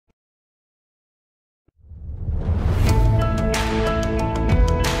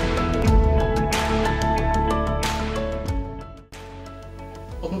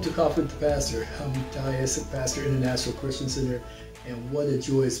to Coffee with the Pastor. I'm Tyus, Pastor International Christian Center, and what a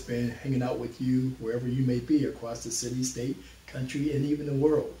joy it's been hanging out with you wherever you may be across the city, state, country, and even the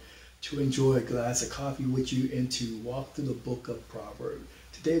world, to enjoy a glass of coffee with you and to walk through the book of Proverbs.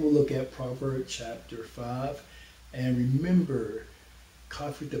 Today we'll look at Proverbs Chapter 5, and remember,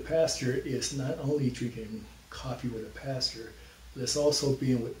 Coffee with the Pastor is not only drinking coffee with a pastor, but it's also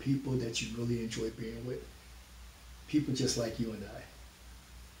being with people that you really enjoy being with. People just like you and I.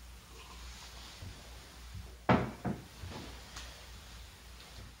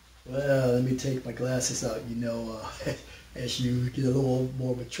 Well, let me take my glasses out. As you get a little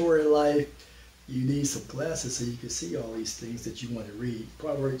more mature in life, you need some glasses so you can see all these things that you want to read.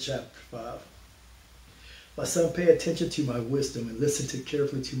 Proverbs Chapter 5. My son, pay attention to my wisdom and listen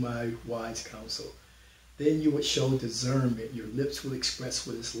carefully to my wise counsel. Then you would show discernment. Your lips will express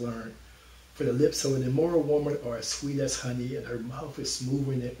what is learned. For the lips of an immoral woman are as sweet as honey, and her mouth is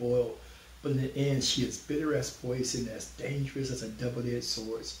smoother than oil. But in the end, she is bitter as poison, as dangerous as a double-edged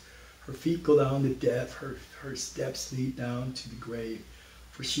sword. Her feet go down to death, her steps lead down to the grave.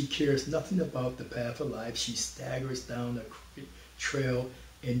 For she cares nothing about the path of life. She staggers down a crooked trail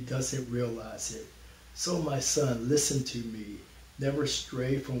and doesn't realize it. So my son, listen to me. Never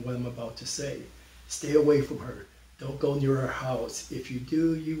stray from what I'm about to say. Stay away from her. Don't go near her house. If you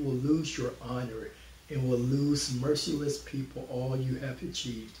do, you will lose your honor and will lose merciless people all you have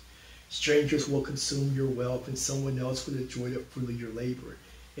achieved. Strangers will consume your wealth, and someone else will enjoy the fruit of your labor.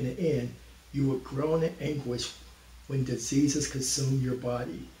 In the end, you will groan in anguish when diseases consume your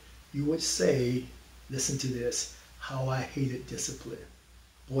body. You would say, listen to this, how I hated discipline.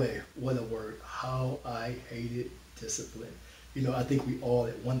 Boy, what a word, how I hated discipline. I think we all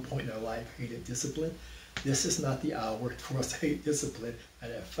at one point in our life hated discipline. This is not the hour for us to hate discipline.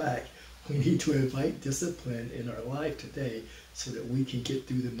 And in fact, we need to invite discipline in our life today so that we can get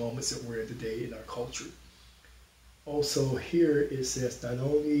through the moments that we're in today in our culture. Also, here it says not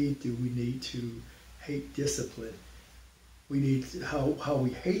only do we need to hate discipline, we need how we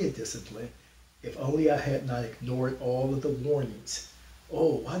hated discipline. If only I had not ignored all of the warnings.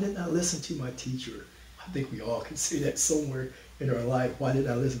 Oh, why didn't I listen to my teacher? I think we all can say that somewhere in our life. Why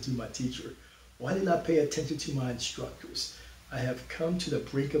didn't I listen to my teacher? Why didn't I pay attention to my instructors? I have come to the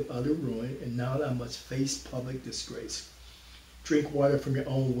brink of utter ruin, and now I must face public disgrace. Drink water from your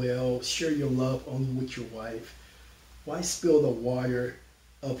own well. Share your love only with your wife. Why spill the water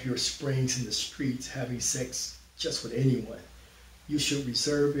of your springs in the streets, having sex just with anyone? You should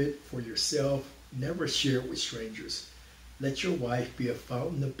reserve it for yourself. Never share it with strangers. Let your wife be a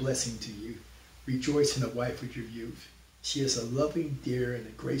fountain of blessing to you. Rejoice in the wife of your youth. She is a loving deer and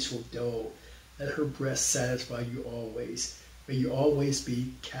a graceful doe. Let her breast satisfy you always. May you always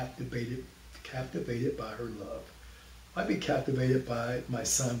be captivated by her love. Why be captivated by my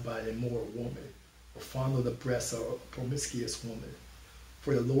son by an immoral woman, or fondle the breast of a promiscuous woman?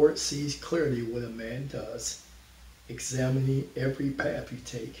 For the Lord sees clearly what a man does, examining every path you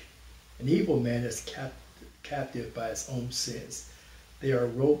take. An evil man is captive by his own sins. They are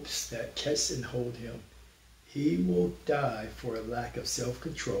ropes that catch and hold him. He will die for a lack of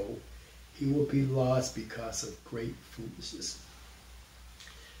self-control. He will be lost because of great foolishness.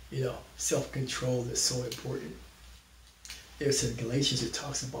 Self-control is so important. There's in Galatians, it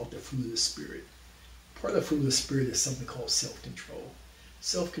talks about the fruit of the Spirit. Part of the fruit of the Spirit is something called self-control.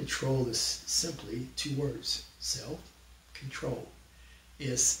 Self-control is simply two words. Self-control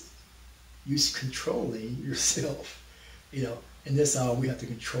is you controlling yourself. In this hour, we have to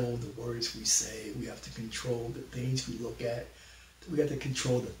control the words we say. We have to control the things we look at. We have to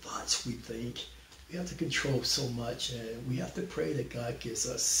control the thoughts we think. We have to control so much, and we have to pray that God gives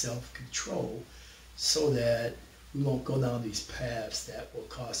us self-control so that we won't go down these paths that will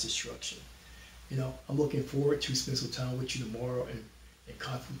cause destruction. I'm looking forward to spend some time with you tomorrow and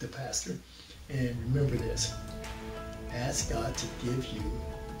Coffee with the Pastor. And remember this, ask God to give you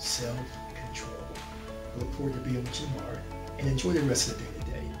self-control. I look forward to being with you tomorrow, and enjoy the rest of the day.